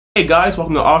Hey guys,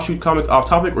 welcome to Offshoot Comics Off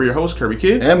Topic. We're your hosts, Kirby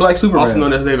Kid. And Black Superman. Also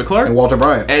known as David Clark. And Walter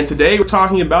Bryant. And today we're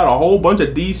talking about a whole bunch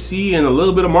of DC and a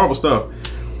little bit of Marvel stuff.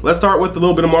 Let's start with a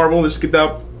little bit of Marvel. Let's get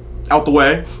that out the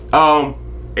way.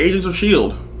 Agents of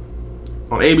S.H.I.E.L.D.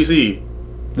 on ABC.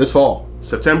 This fall.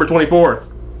 September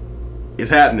 24th. It's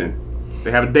happening.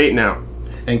 They have a date now.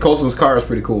 And Coulson's car is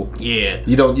pretty cool. Yeah.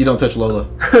 You don't touch Lola.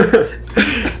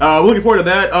 We're looking forward to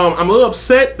that. I'm a little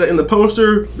upset that in the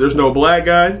poster there's no black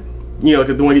guy. You know,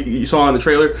 the one you saw in the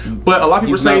trailer. But a lot of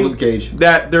people are saying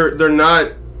that they're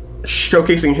not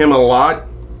showcasing him a lot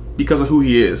because of who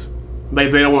he is.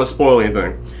 Like, they don't want to spoil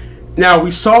anything. Now,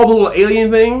 we saw the little alien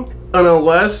thing, and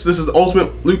unless this is the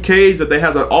ultimate Luke Cage, that they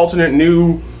have an alternate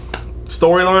new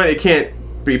storyline, it can't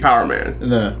be Power Man.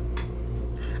 No.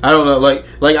 I don't know. Like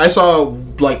I saw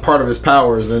like part of his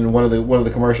powers in one of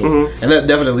the commercials, and that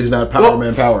definitely is not Power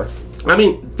Man power. I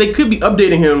mean, they could be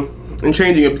updating him and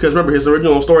changing it because remember his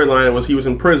original storyline was he was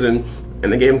in prison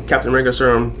and they gave him Captain America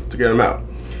serum to get him out.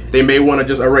 They may want to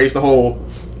just erase the whole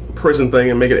prison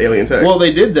thing and make it alien tech. Well,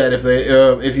 they did that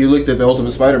if you looked at the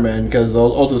Ultimate Spider-Man, because the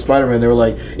Ultimate Spider-Man, they were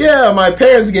like, yeah, my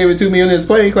parents gave it to me when his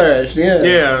plane crashed.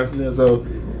 Yeah. So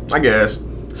I guess.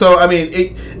 So I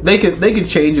mean, they could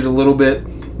change it a little bit,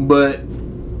 but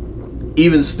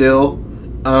even still,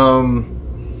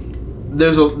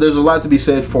 there's a lot to be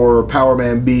said for Power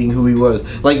Man being who he was.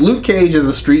 Like, Luke Cage as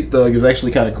a street thug is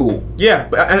actually kind of cool. Yeah,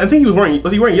 but I think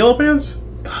was he wearing yellow pants?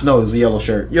 No, it was a yellow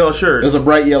shirt. Yellow shirt. It was a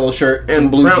bright yellow shirt and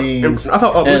some blue jeans. I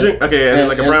thought blue jeans. Okay, and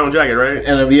like a brown jacket, right?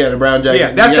 And the brown jacket.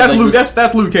 Yeah,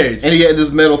 that's Luke Cage. And he had this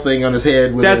metal thing on his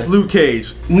head. That's Luke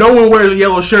Cage. No one wears a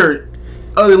yellow shirt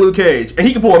other than Luke Cage, and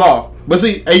he can pull it off. But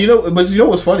see, you know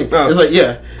what's funny? It's like,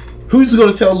 yeah, who's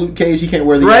going to tell Luke Cage he can't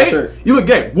wear the yellow shirt? You look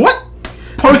gay. What?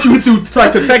 Punch you to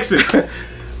Texas.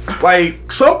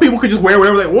 Like, some people could just wear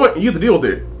whatever they want and you have to deal with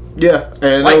it. Yeah.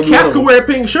 And like, Cap could wear a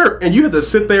pink shirt and you have to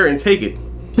sit there and take it.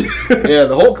 Yeah,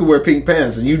 the Hulk could wear pink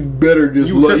pants and you better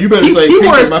just you better say pink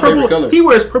is my favorite color. He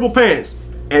wears purple pants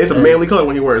and it's a manly color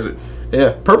when he wears it.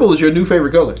 Yeah, purple is your new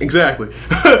favorite color. Exactly.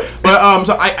 But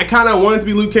so I kind of wanted to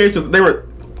be Luke Cage because they were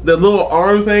the little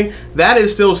arm thing, that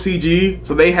is still CG,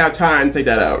 so they have time to take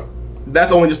that out.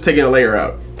 That's only just taking a layer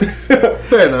out.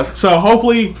 Fair enough. So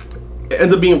hopefully it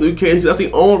ends up being Luke Cage. That's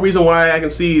the only reason why I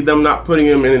can see them not putting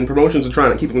him in promotions and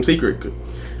trying to keep him secret.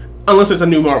 Unless it's a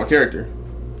new Marvel character.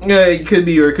 Yeah, it could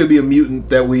be, or it could be a mutant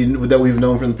that we've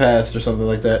known from the past or something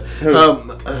like that.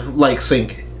 Like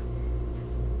Sync.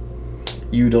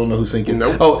 You don't know who Sync is?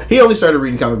 Nope. Oh, he only started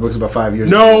reading comic books about 5 years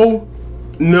ago.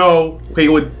 No. Okay,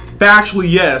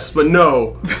 factually yes, but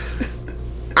no.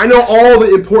 I know all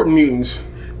the important mutants.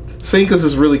 Sync is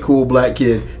this really cool black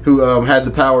kid who had the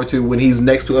power to, when he's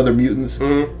next to other mutants,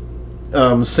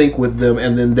 sync with them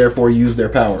and then therefore use their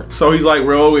power. So he's like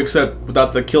Rogue, except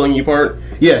without the killing you part.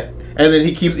 Yeah, and then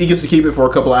he gets to keep it for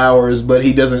a couple of hours, but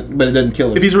it doesn't kill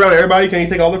him. If he's around everybody, can he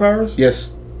take all their powers?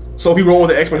 Yes. So if he roll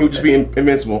with the X-Men, he would just be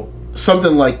invincible.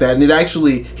 Something like that, and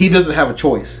he doesn't have a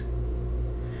choice.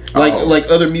 Like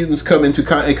other mutants come into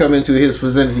his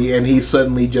vicinity, and he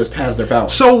suddenly just has their power.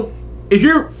 So if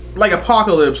you're like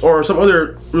Apocalypse or some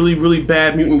other really, really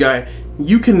bad mutant guy,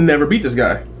 you can never beat this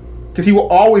guy because he will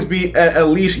always be at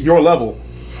least your level.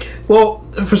 Well,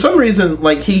 for some reason,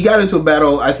 like, he got into a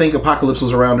battle. I think Apocalypse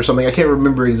was around or something. I can't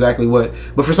remember exactly what,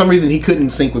 but for some reason he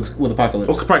couldn't sync with Apocalypse.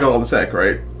 Well, probably got all the tech,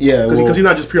 right? Yeah, because he's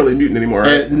not just purely a mutant anymore.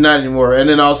 Right? Not anymore. And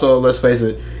then also, let's face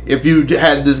it, if you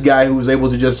had this guy who was able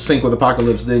to just sync with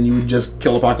Apocalypse, then you would just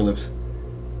kill Apocalypse.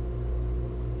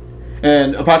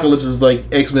 And Apocalypse is like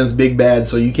X-Men's big bad,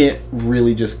 so you can't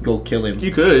really just go kill him.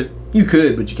 You could,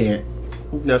 but you can't.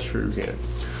 That's true, you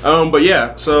can't. But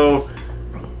yeah, so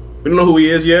we don't know who he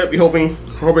is yet. We're hoping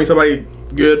somebody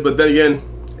good, but then again,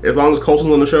 as long as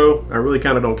Coulson's on the show, I really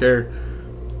kind of don't care.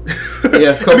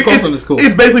 Yeah, Coulson is cool.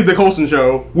 It's basically the Coulson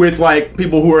show with like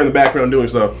people who are in the background doing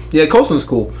stuff. Yeah, Coulson's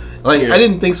cool. Like, yeah. I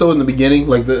didn't think so in the beginning.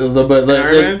 Like but Iron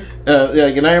Man. Yeah,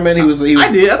 like in Iron Man, he was.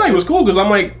 I did. I thought he was cool because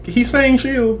I'm like, he's saying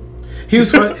shield. He was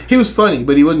fun, he was funny,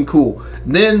 but he wasn't cool.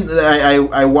 Then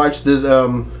I watched this.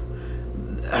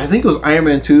 I think it was Iron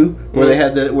Man 2 where they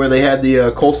had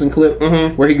the Coulson clip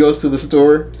where he goes to the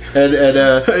store and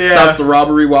stops the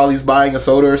robbery while he's buying a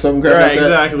soda or something. Right, like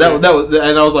that. Exactly. That was,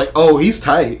 and I was like, oh, he's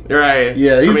tight. Right.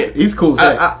 Yeah, he's cool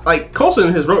as heck. Like,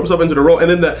 Coulson has wrote himself into the role, and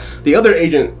then the other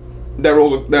agent that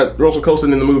rolls with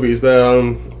Coulson in the movies,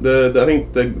 I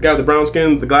think the guy with the brown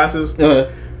skin, the glasses.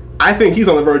 I think he's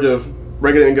on the verge of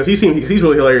breaking in because he's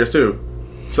really hilarious too.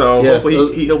 So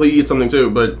hopefully he gets something too.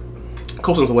 But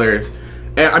Coulson's hilarious.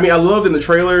 And I mean, I loved in the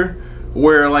trailer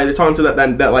where like they're talking to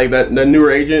that newer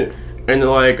agent, and they're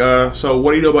like, so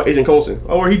what do you know about Agent Coulson?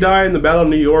 Oh, where he died in the Battle of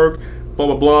New York,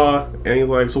 blah blah blah, and he's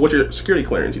like, so what's your security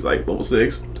clearance? He's like, level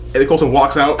 6. And then Coulson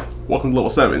walks out, welcome to level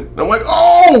 7. And I'm like,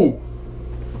 oh,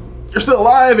 you're still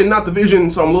alive and not the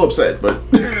Vision, so I'm a little upset, but.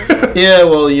 Yeah,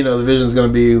 well, you know, the Vision's gonna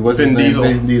be Vin Diesel.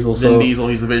 Vin Diesel. Vin Diesel,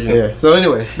 he's the Vision. Yeah. So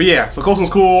anyway. But yeah, so Coulson's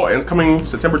cool, and it's coming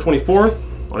September 24th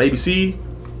on ABC.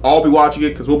 I'll be watching it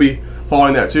because we'll be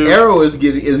following that too. Arrow is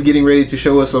getting ready to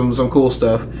show us some cool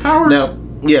stuff. Powers. Now,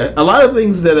 yeah, a lot of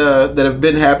things that have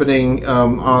been happening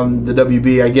on the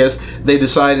WB. I guess they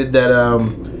decided that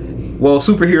well,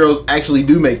 superheroes actually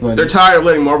do make money. They're tired of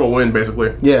letting Marvel win,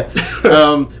 basically. Yeah.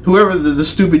 Whoever the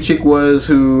stupid chick was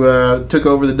who took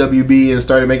over the WB and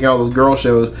started making all those girl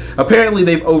shows, apparently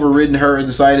they've overridden her and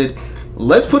decided,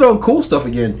 let's put on cool stuff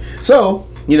again. So,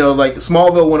 you know, like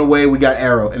Smallville went away, we got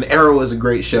Arrow, and Arrow is a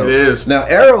great show. It is. Now,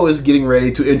 Arrow is getting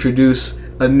ready to introduce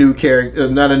a new character,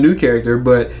 not a new character,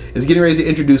 but is getting ready to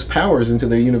introduce powers into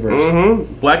their universe.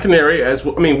 Mm-hmm. Black Canary,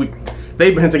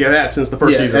 they've been hinting at that since the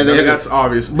first season. That's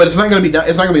obvious. But it's not going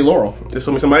to be Laurel. It's going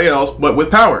to be somebody else, but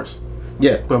with powers.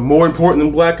 Yeah. But more important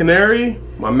than Black Canary,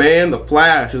 my man, the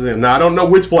Flash is in. Now I don't know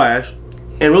which Flash,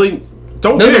 and really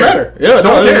doesn't matter. Yeah,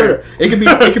 don't care. It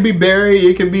could be Barry,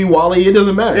 it could be Wally. It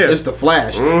doesn't matter. Yeah. It's the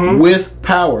Flash with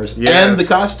powers and the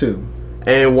costume.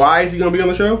 And why is he going to be on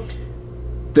the show?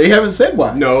 They haven't said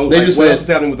why. No, they just what said else is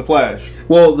happening with the Flash?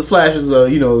 Well, the Flash is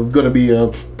going to be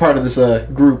a part of this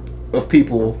group of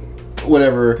people.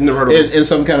 Whatever, never heard of him. In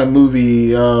some kind of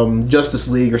movie, Justice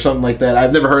League or something like that.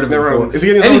 I've never heard of him before. Is he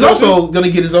getting and he's also going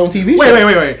to get his own TV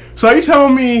show. Wait. So are you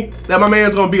telling me that my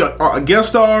man's going to be a guest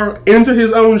star into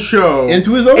his own show,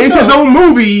 into his own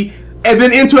movie, and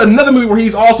then into another movie where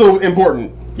he's also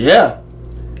important? Yeah.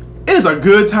 It is a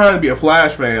good time to be a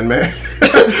Flash fan, man.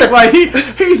 Like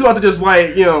he's about to just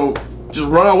just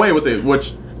run away with it,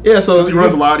 which. Yeah, so since he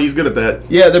runs a lot, he's good at that.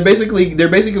 Yeah, they're basically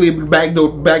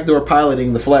backdoor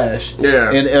piloting the Flash.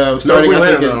 Yeah, and starting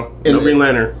no Green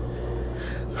Lantern.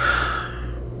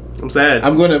 I'm sad.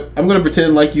 I'm gonna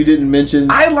pretend like you didn't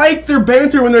mention. I like their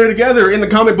banter when they're together in the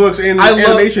comic books and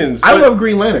animations. I love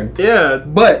Green Lantern. Yeah,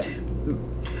 but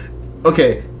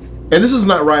okay. And this is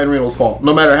not Ryan Reynolds' fault.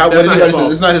 No matter how good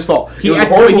it's not his fault. He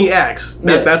acts the way he acts.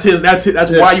 That's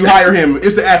why you hire him,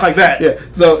 is to act like that. Yeah.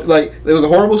 So it was a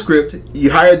horrible script. You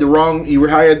hired the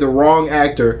wrong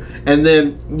actor, and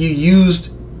then you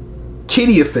used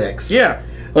kiddie effects. Yeah.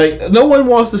 Like no one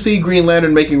wants to see Green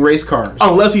Lantern making race cars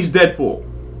unless he's Deadpool,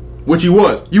 which he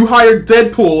was. You hired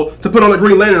Deadpool to put on a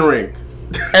Green Lantern ring,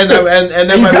 and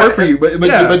that might work for you. But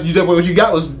what you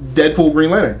got was Deadpool Green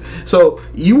Lantern. So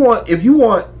if you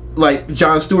want like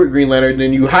John Stewart Green Lantern,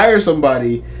 then you hire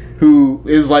somebody who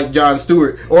is like John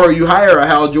Stewart, or you hire a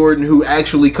Hal Jordan who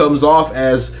actually comes off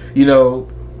as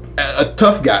a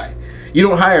tough guy. You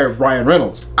don't hire Ryan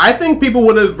Reynolds. I think people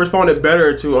would have responded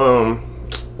better to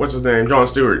what's his name, John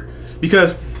Stewart,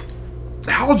 because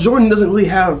Hal Jordan doesn't really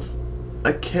have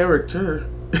a character.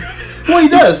 Well, he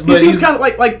does, but he seems kind of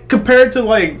like compared to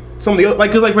like some of the other,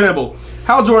 because for example,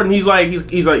 Hal Jordan, he's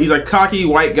a cocky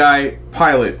white guy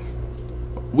pilot.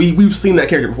 We've seen that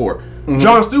character before. Mm-hmm.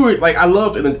 John Stewart, I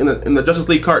loved in the Justice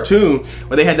League cartoon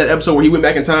where they had that episode where he went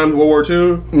back in time to World War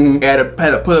II and had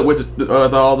to put it with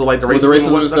all the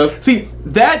racism and stuff. See,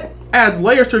 that adds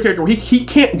layers to a character where he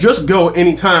can't just go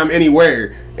anytime,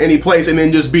 anywhere, any place, and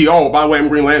then just be, oh, by the way, I'm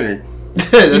Green Lantern.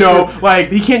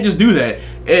 He can't just do that.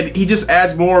 And he just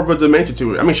adds more of a dimension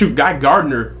to it. I mean, shoot, Guy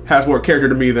Gardner has more character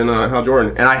to me than Hal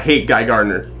Jordan, and I hate Guy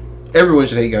Gardner. Everyone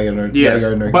should hate Guy Gardner. Yes,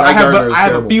 but I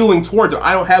have a feeling towards him.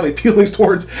 I don't have a feelings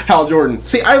towards Hal Jordan.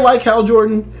 See, I like Hal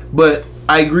Jordan, but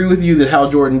I agree with you that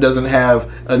Hal Jordan doesn't have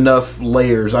enough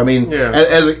layers. I mean,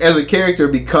 as a character,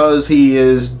 because he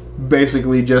is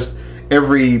basically just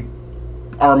every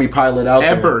Army pilot out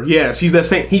there. Yes, he's that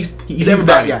same. He's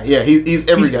everybody. That guy. Yeah, he's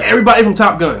every guy. Everybody from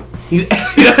Top Gun. He's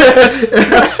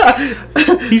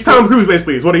Tom Cruise,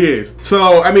 basically, is what he is.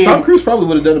 So, I mean, Tom Cruise probably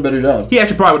would have done a better job. He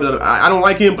actually probably would have done. I don't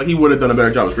like him, but he would have done a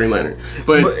better job as Green Lantern.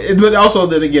 But also,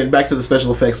 then again, back to the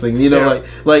special effects thing.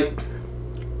 Like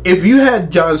if you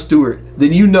had John Stewart,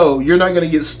 then you're not going to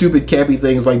get stupid campy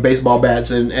things like baseball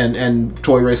bats and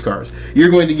toy race cars.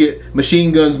 You're going to get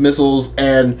machine guns, missiles,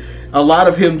 and a lot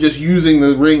of him just using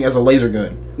the ring as a laser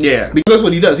gun. Yeah, because that's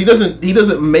what he does. He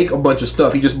doesn't make a bunch of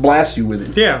stuff. He just blasts you with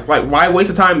it. Yeah, why waste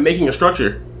the time making a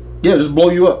structure? Yeah, just blow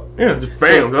you up. Yeah, just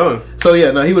bam, done. So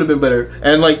yeah, no, he would have been better.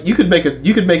 And you could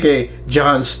make a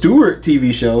John Stewart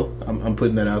TV show. I'm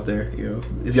putting that out there.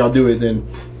 If y'all do it, then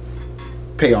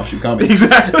pay Offshoot Comics.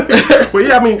 Exactly. Well,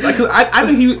 yeah, I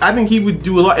mean, I think he would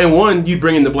do a lot. And one, you'd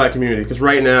bring in the black community, because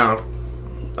right now,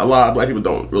 a lot of black people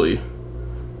don't really.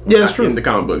 Yeah, that's true. In the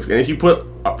comic books, and if you put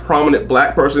a prominent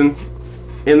black person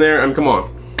in there, I mean, come on.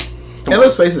 And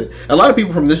let's face it, a lot of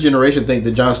people from this generation think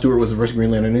that Jon Stewart was the first Green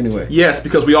Lantern anyway. Yes,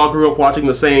 because we all grew up watching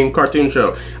the same cartoon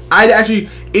show. I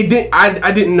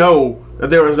didn't know that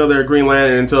there was another Green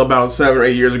Lantern until about 7 or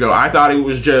 8 years ago. I thought it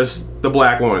was just the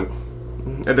black one,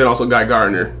 and then also Guy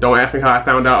Gardner. Don't ask me how I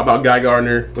found out about Guy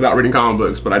Gardner without reading comic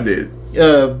books, but I did.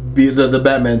 The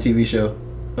Batman TV show,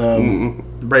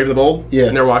 Brave and the Bold. Yeah,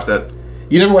 I never watched that.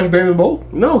 You never watched Brave and the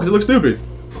Bold? No, because it looks stupid.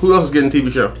 Who else is getting a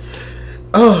TV show?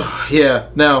 Oh yeah.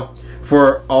 Now,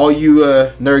 for all you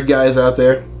nerd guys out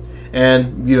there,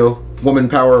 and woman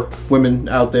power women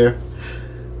out there,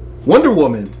 Wonder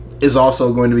Woman is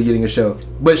also going to be getting a show,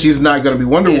 but she's not going to be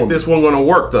Wonder Woman. Is this one going to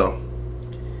work though?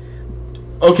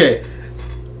 Okay,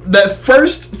 that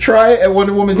first try at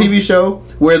Wonder Woman TV show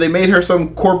where they made her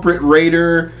some corporate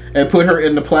raider and put her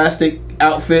in the plastic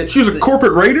outfit. She was a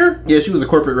corporate raider? Yeah, she was a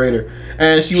corporate raider,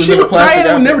 and she was in a plastic outfit.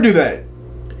 Diana would never do that.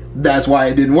 That's why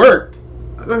it didn't work.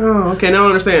 Oh, okay, now I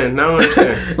understand.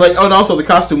 And also the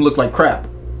costume looked like crap.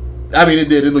 I mean, it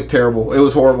did. It looked terrible. It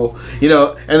was horrible.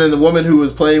 And then the woman who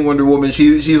was playing Wonder Woman,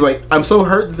 she's like, I'm so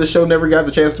hurt that the show never got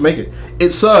the chance to make it.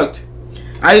 It sucked.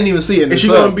 I didn't even see it. Is she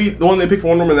going to be the one they picked for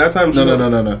Wonder Woman that time?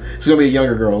 No. It's going to be a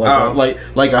younger girl, like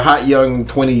a hot young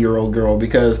 20-year-old girl,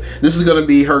 because this is going to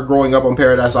be her growing up on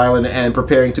Paradise Island and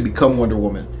preparing to become Wonder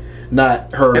Woman,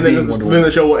 not her being Wonder Woman. Then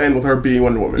the show will end with her being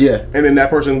Wonder Woman. Yeah, and then that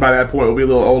person by that point will be a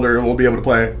little older and will be able to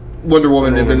play Wonder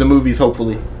Woman in the movies,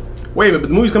 hopefully. Wait, but the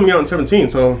movie's coming out in 2017,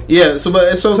 so yeah.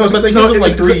 But they give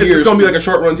like 3 years. It's going to be like a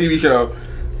short-run TV show,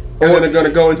 and then they're going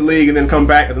to go into League and then come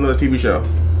back as another TV show.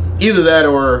 Either that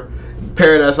or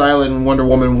Paradise Island Wonder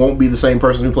Woman won't be the same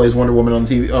person who plays Wonder Woman on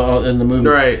TV in the movie,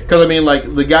 right? Because I mean, like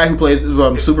the guy who plays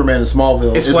Superman in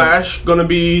Smallville. Is Flash going to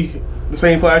be the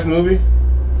same Flash movie?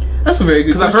 That's a very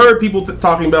good. Because I've heard people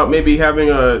talking about maybe having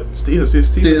a Stephen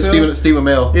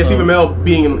Amell. Yeah, Stephen Amell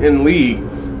being in League.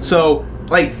 So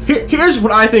like, here's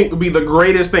what I think would be the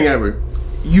greatest thing ever.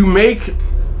 You make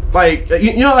like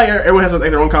like everyone has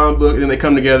like their own comic book, and then they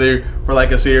come together for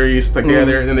like a series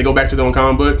together, and then they go back to their own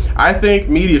comic book. I think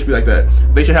media should be like that.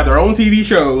 They should have their own TV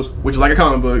shows, which is like a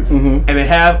comic book, and then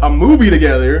have a movie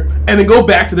together, and then go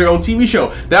back to their own TV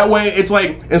show. That way, it's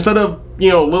like instead of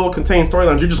little contained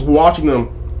storylines, you're just watching them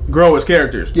grow as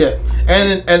characters. Yeah,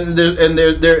 and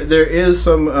there is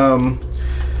some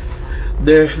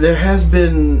there has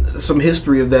been some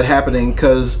history of that happening,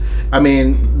 because I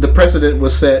mean the precedent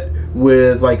was set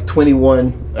with like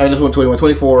 24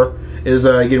 is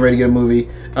getting ready to get a movie.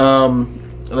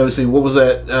 Let me see, what was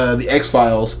that? The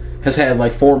X-Files has had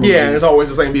like 4 movies. Yeah, it's always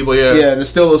the same people. Yeah, and it's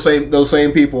still those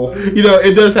same people.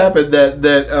 It does happen that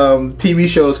TV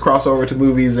shows cross over to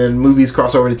movies, and movies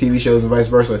cross over to TV shows, and vice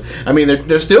versa. I mean,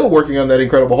 they're still working on that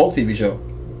Incredible Hulk TV show.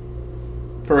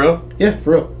 For real? Yeah,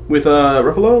 for real. With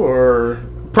Ruffalo or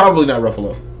probably not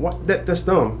Ruffalo. What? That's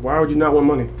dumb. Why would you not want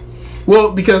money?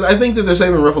 Well, because I think that they're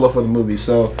saving Ruffalo for the movie,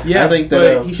 so yeah, I think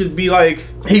that he should be like,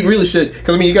 he really should,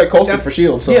 because I mean you got Coulson for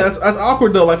S.H.I.E.L.D. So. Yeah, that's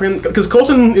awkward though, like because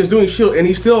Coulson is doing S.H.I.E.L.D. and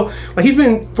he's still like he's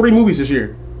been in 3 movies this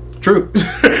year. True.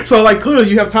 So like clearly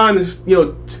you have time to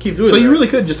to keep doing. So you really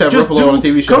could just have Ruffalo on a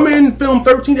TV show. Come in, film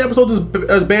 13 episodes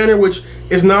as Banner, which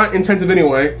is not intensive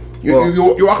anyway.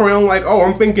 You walk around like, oh,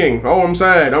 I'm thinking, oh, I'm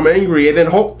sad, I'm angry, and then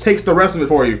Hulk takes the rest of it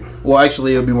for you. Well,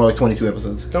 actually, it'll be more like 22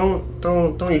 episodes. Don't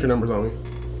use your numbers on me.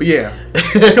 But yeah,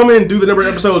 just come in, do the number of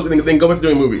episodes, and then go back to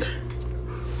doing movies.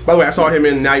 By the way, I saw him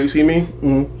in Now You See Me.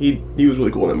 Mm-hmm. He was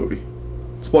really cool in that movie.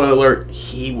 Spoiler alert: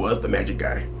 he was the magic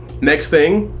guy. Next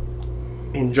thing,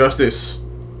 Injustice.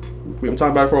 We've been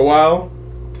talking about it for a while.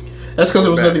 That's because there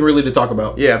was nothing really to talk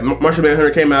about. Yeah, Martian Manhunter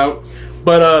came out,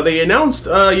 but they announced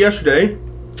yesterday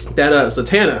that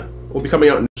Zatanna will be coming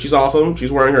out. She's awesome.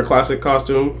 She's wearing her classic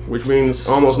costume, which means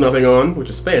almost nothing on,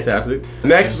 which is fantastic.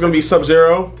 Next is going to be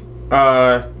Sub-Zero,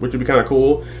 which would be kind of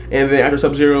cool. And then after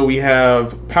Sub-Zero, we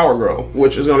have Power Girl,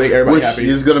 which is going to make everybody happy. Which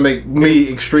is going to make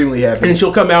me extremely happy. And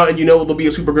she'll come out, and there'll be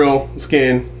a Supergirl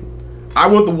skin. I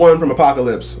want the one from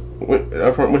Apocalypse, when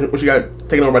she got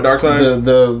taken over by Darkseid.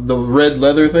 The red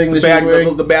leather thing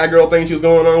the bad girl thing she was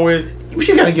going on with.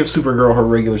 You got to give Supergirl her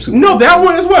regular Supergirl. No, that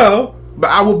one as well. But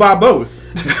I will buy both.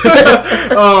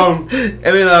 And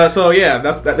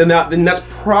then then that's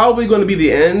probably going to be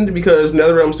the end, because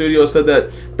NetherRealm Studios said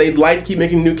that they'd like to keep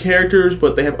making new characters,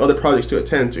 but they have other projects to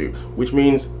attend to, which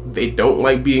means they don't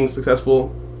like being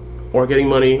successful or getting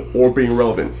money or being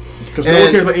relevant, because no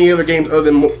one cares about any other games other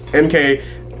than MK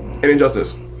and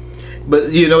Injustice.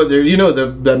 But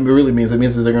that really means? It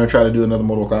means that they're going to try to do another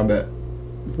Mortal Kombat.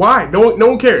 Why? No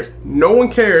one cares. No one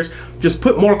cares. Just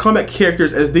put Mortal Kombat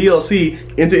characters as DLC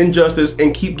into Injustice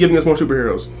and keep giving us more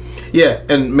superheroes. Yeah,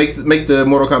 and make the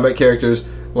Mortal Kombat characters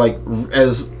like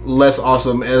as less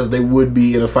awesome as they would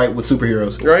be in a fight with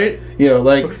superheroes. Right? You know,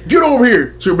 like get over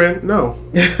here, Superman. No.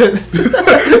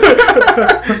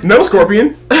 No,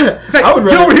 Scorpion. I would rather,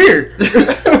 get over here.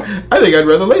 I think I'd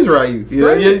rather laser eye you. You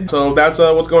know? Right. So that's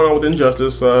what's going on with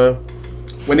Injustice.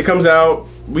 When it comes out,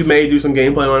 we may do some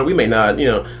gameplay on it. We may not, you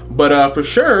know. But for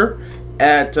sure,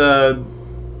 at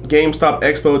GameStop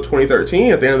Expo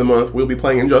 2013, at the end of the month, we'll be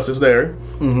playing Injustice there.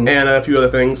 And a few other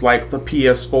things like the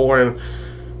PS4 and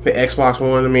the Xbox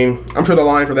One. I mean, I'm sure the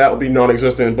line for that will be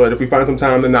non-existent, but if we find some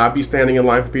time to not be standing in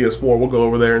line for PS4, we'll go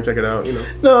over there and check it out, you know.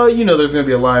 No, you know there's going to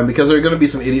be a line because there are going to be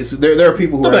some idiots. There are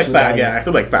people who are like fat guys.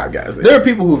 They're like fat guys. There are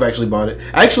people who've actually bought it.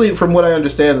 Actually, from what I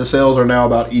understand, the sales are now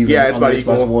about even. Yeah, it's about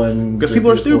equal. One because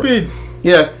people are stupid.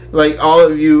 Yeah, like all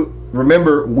of you,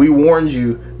 remember, we warned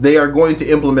you. They are going to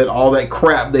implement all that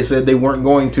crap they said they weren't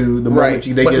going to the moment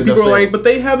they get enough people are sales. like, but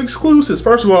they have exclusives.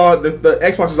 First of all, the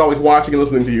Xbox is always watching and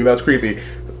listening to you. That's creepy.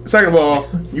 Second of all,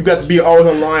 you got to be always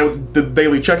online with the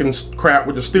daily checking crap,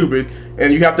 which is stupid,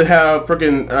 and you have to have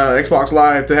freaking Xbox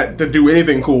Live to do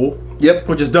anything cool. Yep,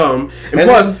 which is dumb. And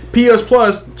plus, PS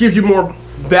Plus gives you more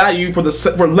value for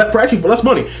less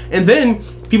money. And then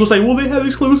people say, well, they have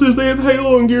exclusives. They have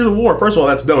Halo and Gears of War. First of all,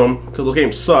 that's dumb because those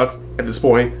games suck at this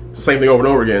point. It's the same thing over and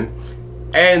over again.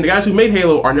 And the guys who made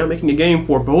Halo are now making a game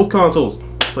for both consoles,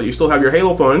 so you still have your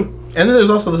Halo fun. And then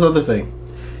there's also this other thing.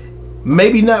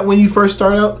 Maybe not when you first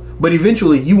start out, but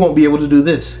eventually you won't be able to do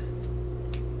this.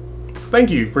 Thank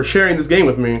you for sharing this game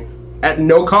with me at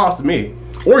no cost to me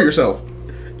or yourself.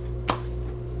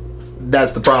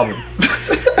 That's the problem.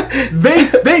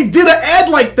 They did an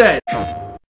ad like that.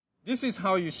 This is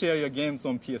how you share your games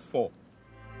on PS4.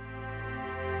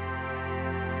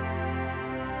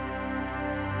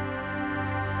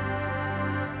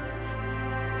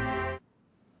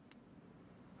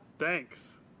 Thanks.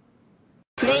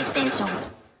 PlayStation.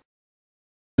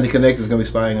 The Kinect is gonna be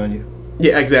spying on you.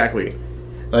 Yeah, exactly.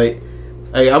 Like,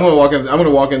 hey, I'm gonna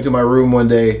walk into my room one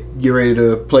day, get ready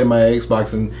to play my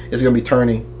Xbox, and it's gonna be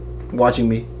turning, watching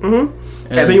me. And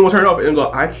then you will turn it off and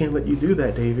go, I can't let you do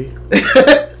that, Davey.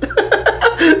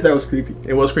 That was creepy.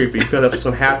 It was creepy because that's what's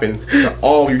gonna happen to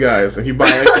all of you guys if you buy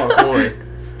an Xbox One.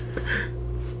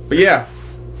 But yeah,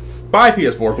 buy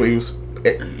PS4, please.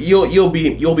 You'll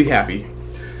be happy.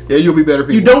 Yeah, you'll be better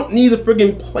people. You don't need the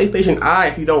friggin' PlayStation Eye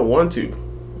if you don't want to.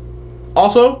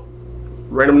 Also,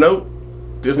 random note,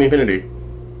 Disney Infinity.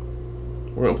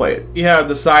 We're gonna play it. You have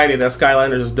decided that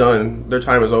Skylanders is done. Their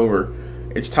time is over.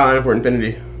 It's time for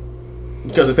Infinity.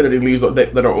 Because Infinity leaves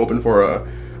that are open for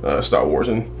Star Wars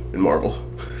and Marvel.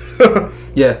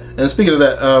 Yeah, and speaking of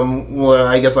that, well,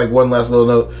 I guess like one last little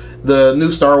note. The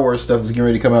new Star Wars stuff is getting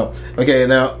ready to come out. Okay,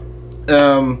 now,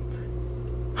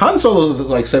 Han Solo is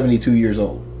like 72 years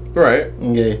old. Right.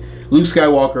 Okay. Luke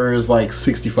Skywalker is like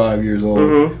 65 years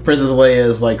old. Princess Leia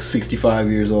is like 65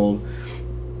 years old.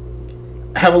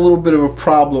 I have a little bit of a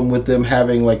problem with them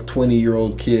having like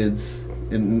 20-year-old kids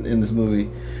in this movie.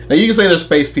 Now you can say they're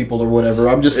space people or whatever.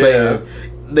 I'm just saying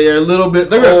they're a little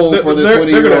bit old for the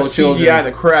 20-year-old children. CGI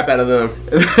the crap out of them.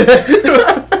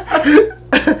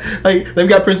 Like they've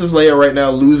got Princess Leia right now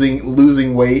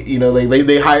losing weight. You know,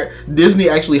 they hire Disney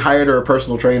actually hired her a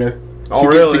personal trainer.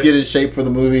 To get in shape for the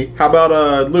movie. How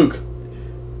about Luke?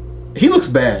 He looks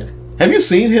bad. Have you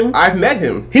seen him? I've met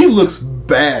him. He looks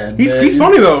bad. He's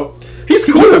funny though. He's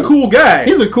cool. He's a cool guy.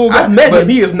 He's a cool guy. I've met him.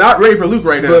 He is not ready for Luke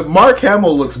right now. But Mark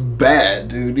Hamill looks bad,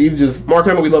 dude. Mark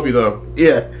Hamill, we love you though.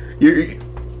 Yeah, you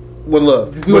one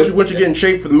love. We want you to get in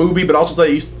shape for the movie, but also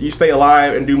say you stay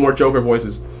alive and do more Joker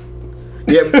voices.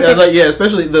 Yeah,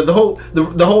 especially the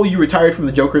whole you retired from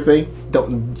the Joker thing.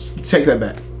 Don't take that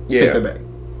back. Yeah, take that back.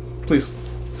 Please.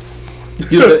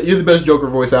 You're the best Joker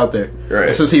voice out there.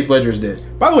 Right. Since Heath Ledger's dead.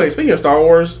 By the way, speaking of Star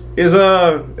Wars, is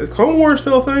Clone Wars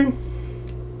still a thing?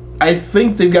 I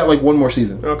think they've got like one more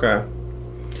season. Okay.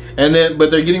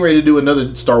 But they're getting ready to do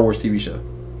another Star Wars TV show.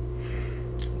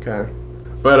 Okay.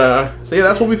 But so yeah,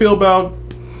 that's what we feel about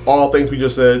all things we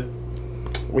just said.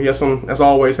 We have as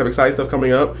always, have exciting stuff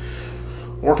coming up.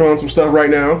 Working on some stuff right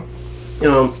now.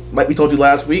 Like we told you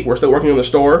last week, we're still working on the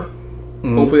store.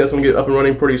 Hopefully that's going to get up and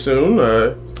running pretty soon.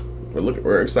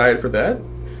 We're excited for that.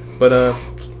 But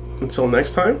until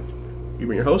next time, you've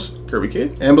been your host, Kirby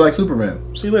Kid. And Black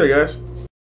Superman. See you later, guys.